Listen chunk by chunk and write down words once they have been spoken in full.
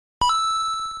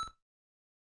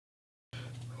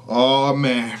Oh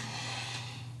man,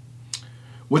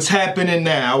 what's happening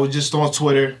now? I was just on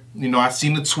Twitter, you know, I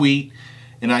seen the tweet,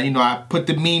 and I put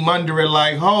the meme under it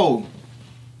like, oh,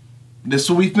 this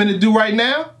what we finna do right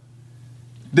now?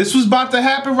 This was about to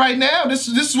happen right now? This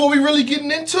is what we really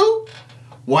getting into?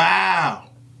 Wow.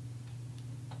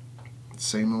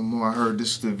 Say no more. I heard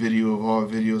this is the video of all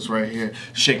videos right here.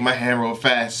 Shake my hand real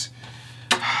fast.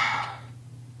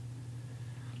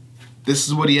 This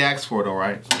is what he asked for though,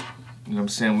 right? You know what I'm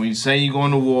saying? When you say you're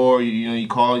going to war, you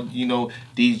call,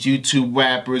 these YouTube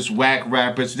rappers, whack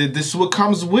rappers. This is what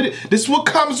comes with it. This is what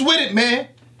comes with it, man.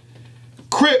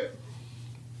 Crypt.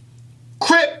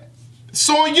 Crypt. It's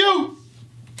on you.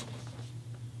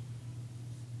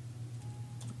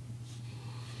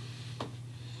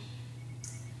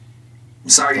 I'm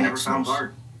sorry you never found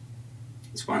Bart.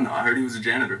 It's fun though. I heard he was a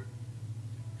janitor.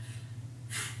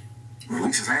 Well, at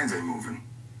least his hands ain't moving.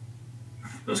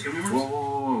 Those give me words? Whoa.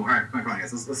 All right, come on,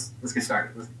 guys. Let's get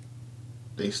started.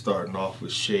 They starting off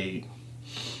with shade.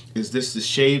 Is this the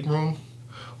shade room?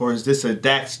 Or is this a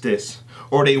Dax diss?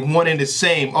 Or are they one and the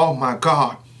same? Oh my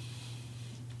God.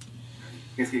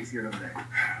 Let's get here over there.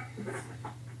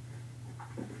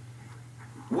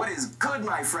 What is good,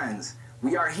 my friends?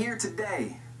 We are here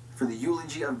today for the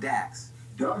eulogy of Dax.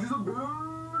 Dogs are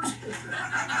good.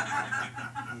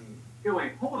 Hey,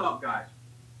 wait, hold up, guys.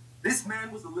 This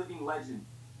man was a living legend.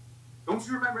 Don't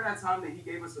you remember that time that he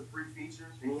gave us a free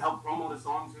feature and he helped promo the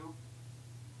song too?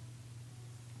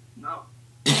 No.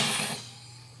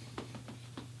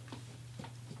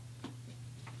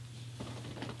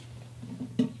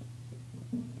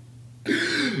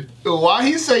 Why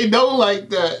he say no like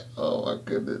that? Oh my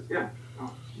goodness. Yeah,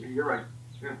 oh, you're right.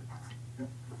 Yeah.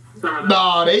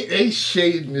 Nah, they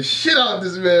shading the shit out of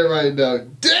this man right now.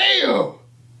 Damn!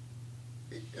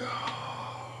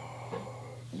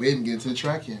 We didn't get to the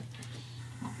track yet.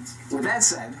 With that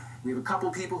said, we have a couple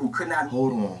people who could not...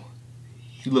 Hold on.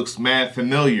 He looks mad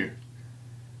familiar.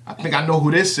 I think I know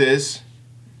who this is.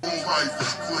 Real life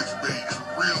is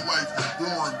clickbait. Real life is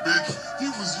boring, bitch. He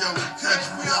was yelling, catch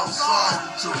me outside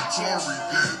until Tory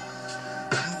did.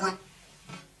 You really...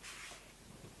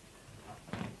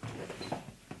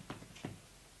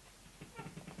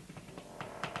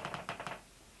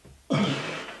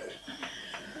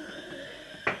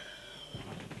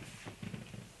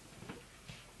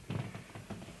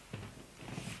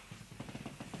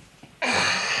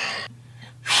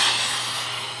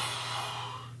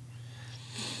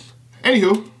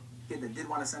 Anywho. That did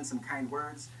want to send some kind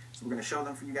words, so we're going to show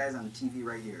them for you guys on the TV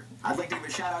right here. I'd like to give a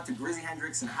shout out to Grizzy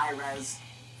Hendrix and High Res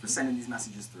for sending these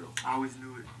messages through. I always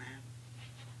knew it, man.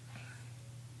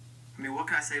 I mean, what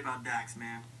can I say about Dax,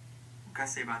 man? What can I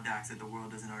say about Dax that the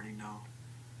world doesn't already know?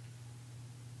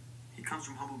 He comes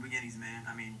from humble beginnings, man.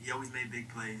 I mean, he always made big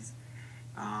plays.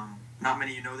 Not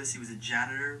many of you know this. He was a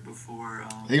janitor before...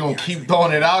 They gonna keep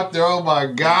throwing it out there. Oh my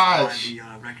gosh. He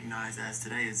recognized as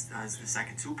today as the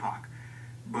second Tupac.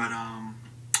 But,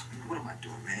 what am I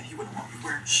doing, man? He wouldn't want me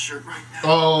wearing a shirt right now.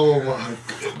 Oh my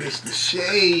goodness, the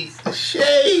shade. The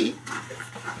shade.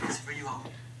 This is for you all.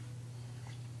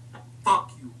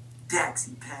 Fuck you,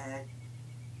 Daxy Pad.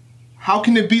 How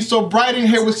can it be so bright in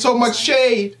here with so much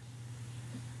shade?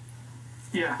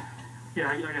 Yeah,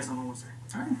 I guess I'm almost there.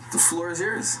 All right, the floor is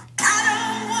yours.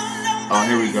 Oh,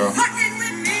 here we go.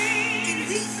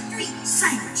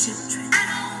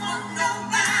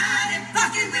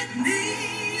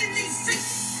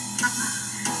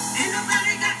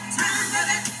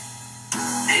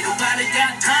 Ain't nobody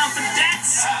got time for that.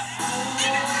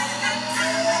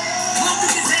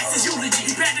 Welcome to Dax's eulogy.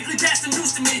 He practically passed the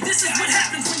news to me. This is what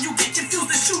happens when you get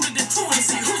confused and shoot it and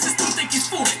truancy. Who's this dude think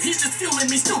he's fooling? He's just fueling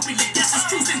me stupidly. Guess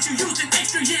it's true since you used an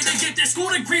extra year to get that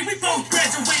school degree. We both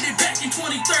graduated back in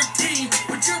 2013.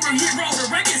 But you're a hero,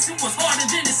 I guess it was harder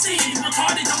than it seemed.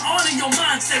 Retarded, I'm on in your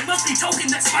mindset. Must be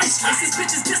token that spice. This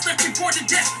bitch is just left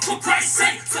reported death, for Christ's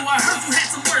sake. So I heard you had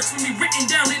some words for me written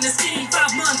down in the scheme.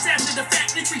 5 months after the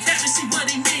fact, the trick had to see what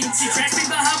he means. He tracked me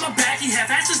behind my back, he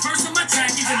half-assed his verse on my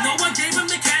track. Even though I gave him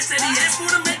the cash that he asked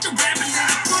for to make the rap, and then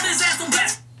he put his ass on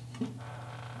blast.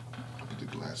 Put the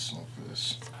glasses on for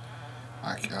this.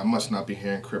 I must not be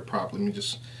hearing Crypt properly. Let me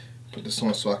just put this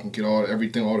on so I can get all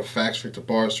the facts straight, the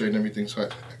bars straight and everything. So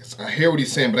I hear what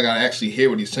he's saying, but I gotta actually hear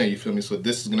what he's saying, you feel me? So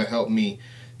this is gonna help me,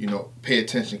 pay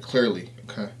attention clearly,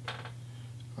 okay?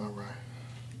 Alright.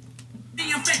 The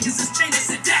infections is changing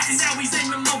to Dax. Now he's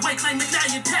aiming my way, claiming now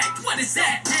you're tagged. What is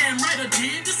that? Damn right I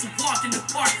did. This is a walk in the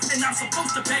park. And I'm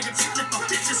supposed to beg a chick if my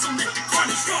bitches, so let the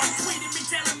carnage start. Tweeting me,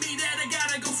 telling me that I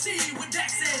gotta go see what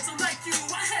Dax said. So like you,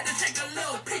 I had to take a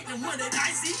little peek. And what did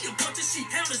I see? A bunch of sheep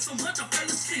pounding so much I fell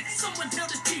asleep. Someone tell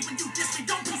this chief when you diss me,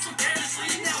 don't do so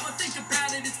carelessly. Now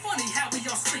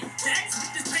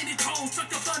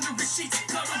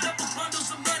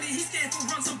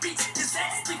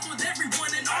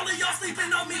y'all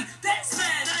sleeping on me. That's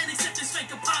mad, I ain't accept this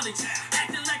fake apology.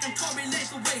 Acting like I'm Tory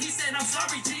Lanez the way he said I'm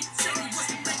sorry, G. Said he was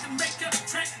to make a makeup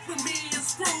track with me and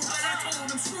Screw, but I told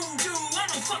him, screw you, I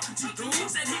don't fuck with you, dude.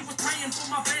 Said he was praying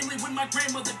for my family when my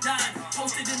grandmother died.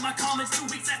 Posted in my comments 2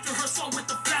 weeks after her soul with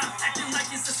the fly. Acting like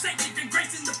it's a sacred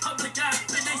disgrace in the public eye.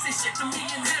 But they say shit to me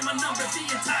and had my number the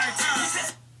entire time.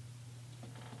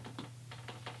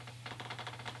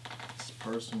 It's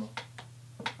personal.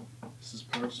 This is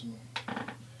personal.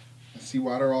 I see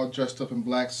why they're all dressed up in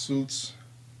black suits.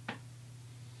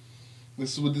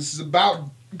 This is what this is about.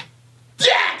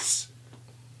 Yes!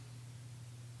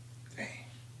 Dang.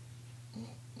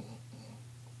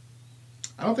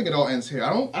 I don't think it all ends here.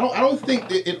 I don't think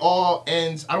it all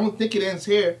ends. I don't think it ends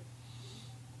here.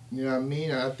 You know what I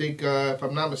mean? I think, if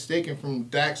I'm not mistaken, from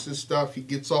Dax's stuff, he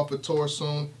gets off a tour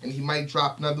soon, and he might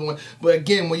drop another one. But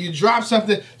again, when you drop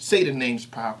something, say the names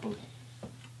properly.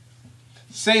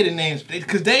 Say the names,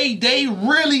 because they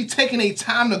really taking their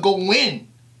time to go in.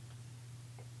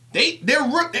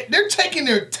 They're taking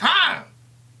their time.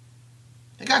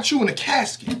 They got you in a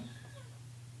casket.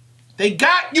 They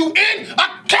got you in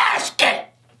a casket.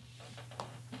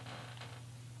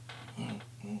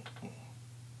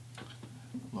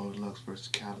 Loaded Lux versus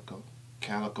Calico.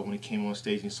 Calico, when he came on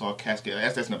stage and he saw a casket,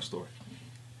 that's another story.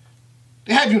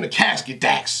 They have you in a casket,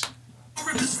 Dax.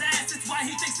 That's why he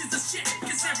thinks he's a shit.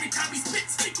 Cause every time he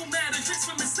spits, fecal matter drips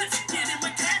from his lips. Get him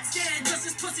a CAT scan, cause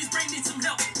his pussy's brain needs some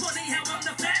help. Funny how I'm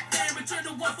the fat man, return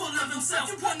to one full of himself.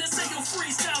 You wanna say your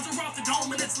freestyles are off the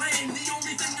dome and it's lame. The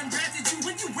only thing that drafted you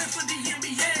when you went for the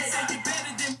NBA. Say you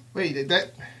better than. Wait,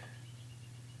 that.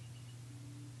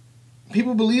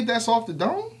 People believe that's off the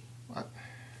dome? What?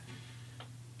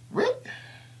 Really?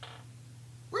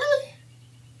 Really?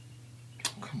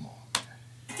 Come on.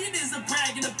 It is a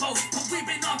brag and a boast, but we've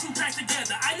been on 2 tracks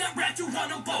together. I not rap you on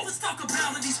them both. Let's talk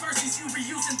about these verses you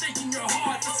reuse and thinking you're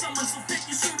hard. For someone so thick,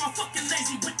 you sure are fucking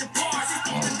lazy with the bars.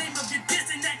 It's the name of your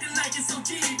diss and acting like it's so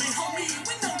deep. And homie,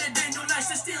 we know that Daniel Nice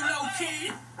is still low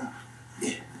key.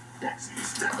 Yeah, that's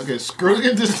Okay, screw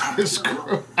it.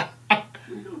 Screw.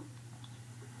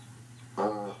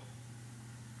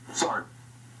 sorry.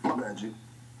 My bad, G.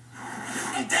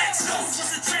 And Dax knows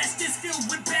what's a trash disc filled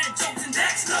with bad jokes. And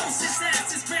Dax knows his ass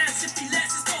is grass if he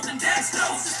lets his both. And Dax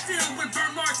knows it's filled with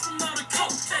burn marks from all the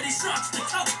coke that he snorts the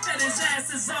coke that his ass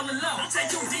is all alone.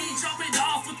 Take your D, chop it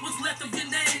off with what's left of your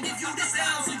name. Give you this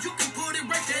L so you can put it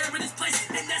right there in its place.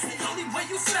 And that's the only way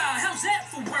you fly. How's that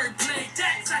for wordplay?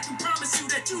 Dax, I can promise you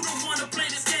that you don't want to play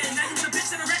this game. Now you want a bitch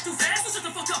that rap too fast? So shut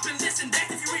the fuck up and listen. Dax,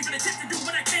 if you even attempt to do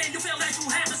what I can, you feel like you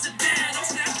have a sedan. Oh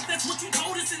snap, that's what you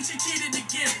told us and she cheated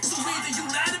again. So either you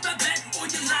lied about that or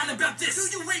you lied about this.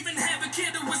 Do you even have a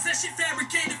kid or was that shit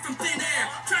fabricated from thin air?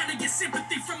 Trying to get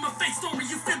sympathy from a fake story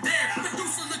you fit there.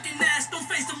 Medusa looking ass, don't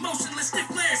face the motionless stiff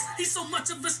glares. He's so much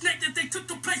of a snake that they took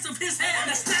the place of his hair.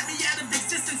 Now snap me out of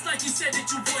existence like you said that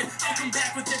you would. I'll come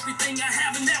back with everything I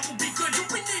have and that will be good. Do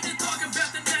we need to talk about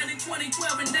the night in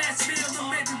 2012 in Nashville? Or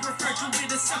maybe refer to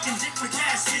it as sucking dick with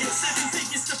Cashville. 7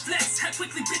 figures to flex, how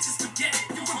quickly bitches forget.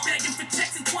 You were begging for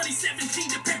checks in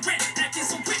 2017 to pay rent. Acting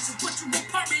so rich, but you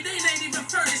apartment ain't even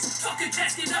furnished. Fuck a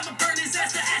casket, I'ma burn his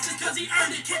ass to ashes cause he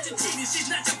earned it. Can't you cheated? She's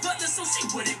not your butler, so she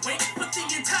wouldn't wait. But the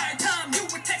entire time you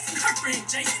were texting her friend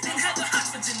Jay and had the hot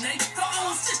for Janae, her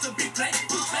own sister be played.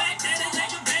 You back that it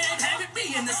like a bad habit,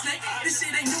 being a snake. This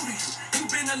shit ain't new to you. You've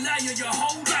been a liar your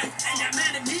whole life. And got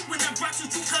mad at me when I brought you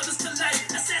 2 colors to life.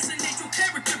 Assassinate your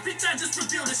character, bitch, I just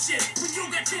revealed the shit. When you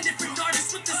got 10 different artists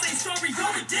with the same story,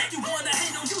 you're a dick. You wanna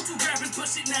hate on YouTube rappers, but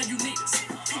shit, now you need us.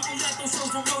 People at those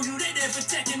shows don't know you, they there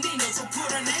protecting Nina. So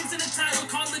put our names in the title,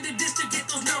 call it a diss to get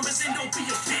those numbers, and don't be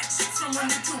a bitch. Someone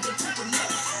that you would put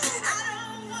another. I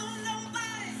don't want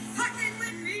nobody fucking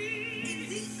with me in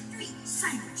these streets.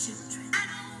 Silent children. I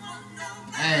don't want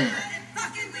nobody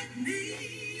fucking with me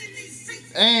in these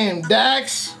streets. Damn,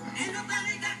 Dax. Ain't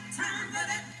nobody got time for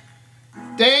that.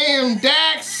 Damn,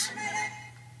 Dax.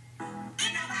 Ain't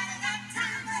nobody got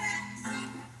time for that.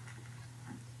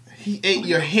 He ate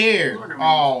your hair.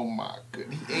 Oh my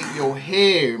goodness. He ate your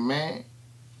hair, man.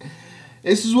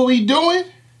 This is what we doing?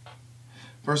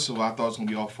 First of all, I thought it was going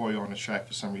to be all 4 of you on the track.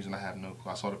 For some reason, I have no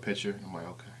clue. I saw the picture, and I'm like,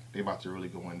 okay, they about to really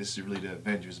go in. This is really the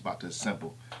Avengers about to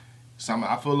assemble. So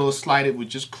I feel a little slighted with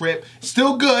just Crypt.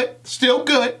 Still good. Still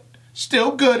good.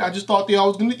 Still good. I just thought they all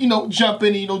was going to, jump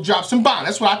in and, drop some bombs.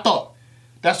 That's what I thought.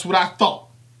 That's what I thought.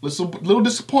 A little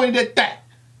disappointed at that.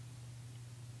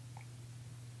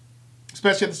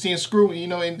 Especially after seeing Screw,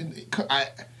 and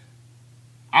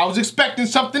I was expecting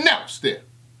something else there.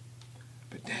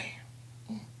 But damn.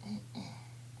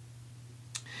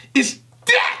 It's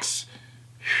Dax!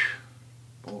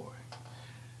 Boy.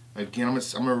 Again, I'm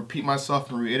gonna repeat myself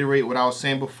and reiterate what I was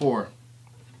saying before.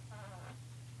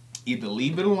 Either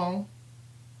leave it alone,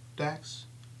 Dax.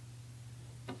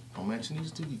 Don't mention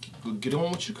these dudes. Get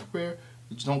on with your career.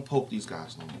 Just don't poke these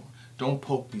guys no more. Don't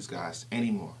poke these guys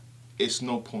anymore. It's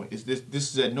no point. This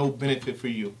is at no benefit for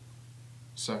you,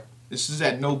 sir. This is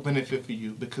at no benefit for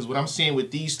you, because what I'm seeing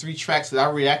with these 3 tracks that I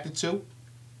reacted to,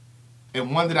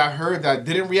 and one that I heard that I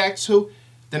didn't react to,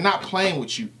 they're not playing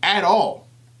with you at all.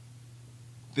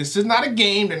 This is not a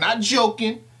game. They're not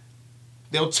joking.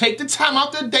 They'll take the time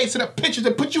out their dates and the pictures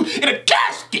and put you in a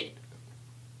casket.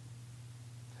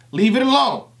 Leave it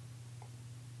alone.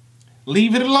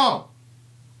 Leave it alone.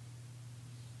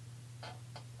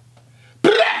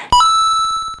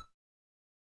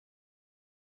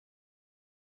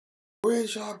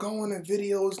 Where's y'all going? The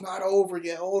video's not over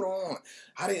yet. Hold on.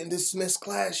 I didn't dismiss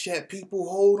class yet. People,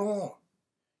 hold on.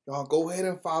 Y'all go ahead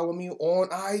and follow me on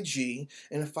IG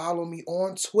and follow me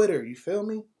on Twitter. You feel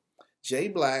me?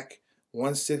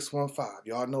 Jayblac1615.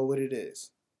 Y'all know what it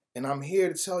is. And I'm here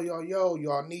to tell y'all,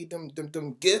 y'all need them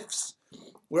GIFs,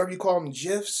 whatever you call them,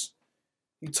 GIFs.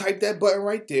 You type that button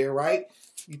right there, right?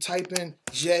 You type in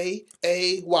JAYBLAC,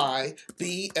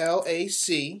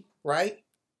 right?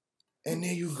 And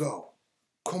there you go.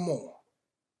 Come on.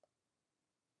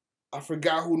 I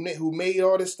forgot who made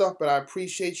all this stuff, but I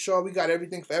appreciate y'all. We got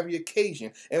everything for every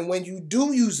occasion. And when you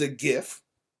do use a GIF,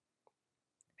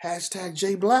 hashtag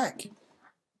Jayblac.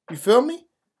 You feel me?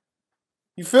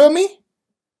 You feel me?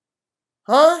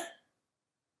 Huh?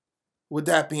 With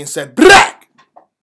that being said, blah!